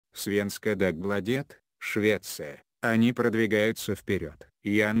Svenska Dagbladet, Швеция. Они продвигаются вперед.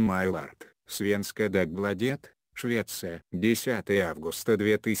 Ян Майлард. Svenska Dagbladet, Швеция. 10 августа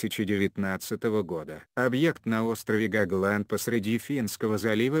 2019 года. Объект на острове Гогланд посреди Финского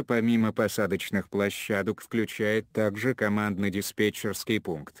залива помимо посадочных площадок включает также командно-диспетчерский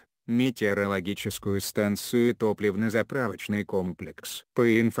пункт, метеорологическую станцию и топливно-заправочный комплекс.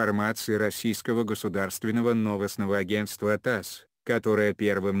 По информации российского государственного новостного агентства ТАСС, которое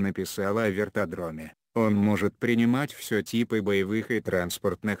первым написало о вертодроме, он может принимать все типы боевых и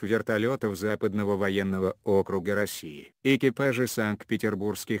транспортных вертолетов Западного военного округа России. Экипажи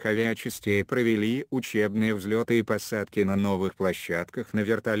санкт-петербургских авиачастей провели учебные взлеты и посадки на новых площадках на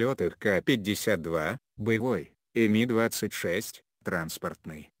вертолетах К-52, боевой, и Ми-26,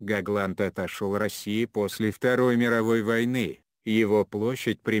 транспортный. Гогланд отошел России после Второй мировой войны. Его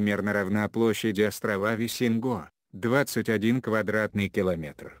площадь примерно равна площади острова Финского. 21 квадратный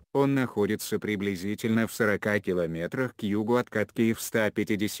километр. Он находится приблизительно в 40 километрах к югу от Катки и в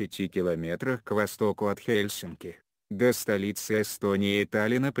 150 километрах к востоку от Хельсинки. До столицы Эстонии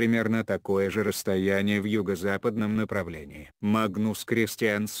Таллина примерно такое же расстояние в юго-западном направлении. Магнус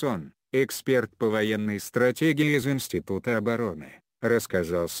Кристианссон, эксперт по военной стратегии из Института обороны,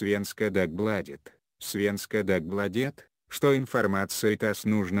 рассказал Svenska Dagbladet, что информацию ТАСС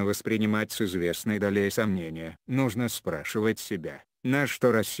нужно воспринимать с известной долей сомнения. Нужно спрашивать себя, на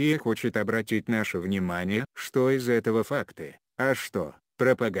что Россия хочет обратить наше внимание, что из этого факты, а что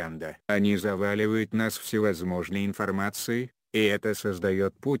пропаганда. Они заваливают нас всевозможной информацией, и это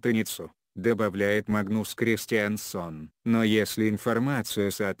создает путаницу, добавляет Магнус Кристианссон. Но если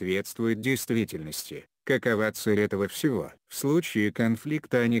информация соответствует действительности, какова цель этого всего? В случае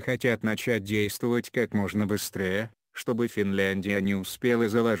конфликта они хотят начать действовать как можно быстрее, чтобы Финляндия не успела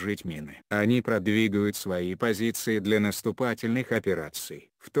заложить мины. Они продвигают свои позиции для наступательных операций.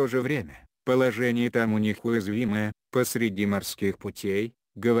 В то же время, положение там у них уязвимое, посреди морских путей,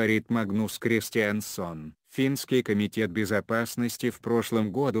 говорит Магнус Кристианссон. Финский комитет безопасности в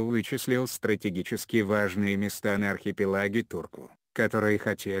прошлом году вычислил стратегически важные места на архипелаге Турку, которые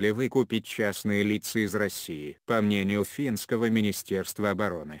хотели выкупить частные лица из России. По мнению Финского министерства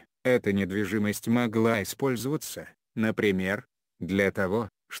обороны, эта недвижимость могла использоваться, например, для того,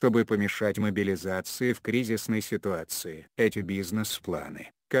 чтобы помешать мобилизации в кризисной ситуации. Эти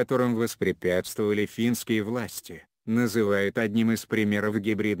бизнес-планы, которым воспрепятствовали финские власти, называют одним из примеров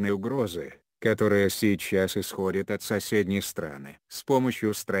гибридной угрозы, которая сейчас исходит от соседней страны. С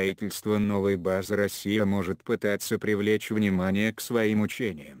помощью строительства новой базы Россия может пытаться привлечь внимание к своим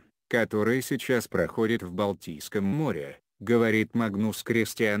учениям, которые сейчас проходят в Балтийском море, говорит Магнус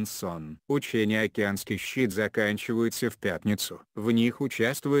Кристианссон. Учения «Океанский щит» заканчиваются в пятницу. В них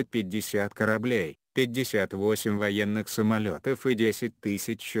участвуют 50 кораблей, 58 военных самолетов и 10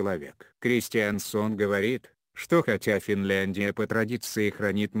 тысяч человек. Кристианссон говорит, что хотя Финляндия по традиции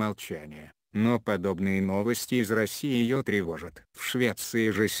хранит молчание, но подобные новости из России ее тревожат. В Швеции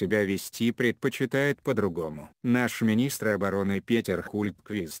же себя вести предпочитает по-другому. Наш министр обороны Петер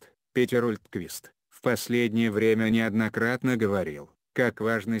Ульдквист в последнее время неоднократно говорил, как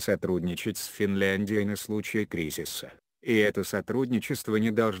важно сотрудничать с Финляндией на случай кризиса. И это сотрудничество не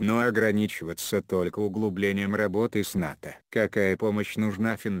должно ограничиваться только углублением работы с НАТО. Какая помощь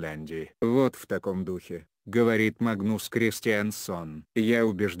нужна Финляндии? Вот в таком духе, говорит Магнус Кристианссон. Я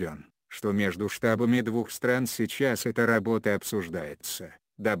убежден, что между штабами двух стран сейчас эта работа обсуждается,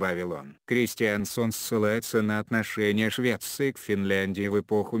 добавил он. Кристианссон ссылается на отношения Швеции к Финляндии в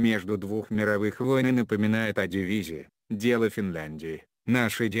эпоху между двух мировых войн и напоминает о девизе «Дело Финляндии,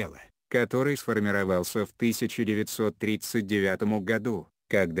 наше дело», который сформировался в 1939 году,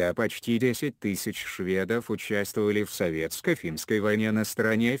 когда почти 10 тысяч шведов участвовали в советско-финской войне на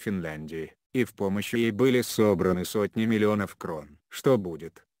стороне Финляндии, и в помощь ей были собраны сотни миллионов крон. Что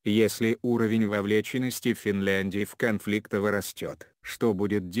будет, если уровень вовлеченности Финляндии в конфликт вырастет? Что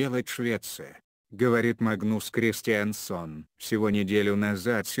будет делать Швеция? Говорит Магнус Кристианссон. Всего неделю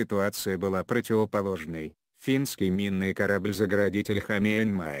назад ситуация была противоположной. Финский минный корабль-заградитель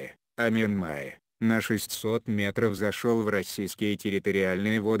Хамиенмае, на 600 метров зашел в российские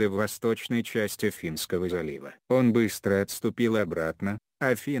территориальные воды в восточной части Финского залива. Он быстро отступил обратно,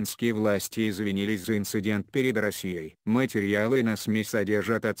 а финские власти извинились за инцидент перед Россией. Материалы на СМИ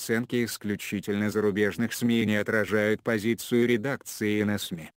содержат оценки исключительно зарубежных СМИ и не отражают позицию редакции на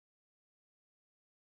СМИ.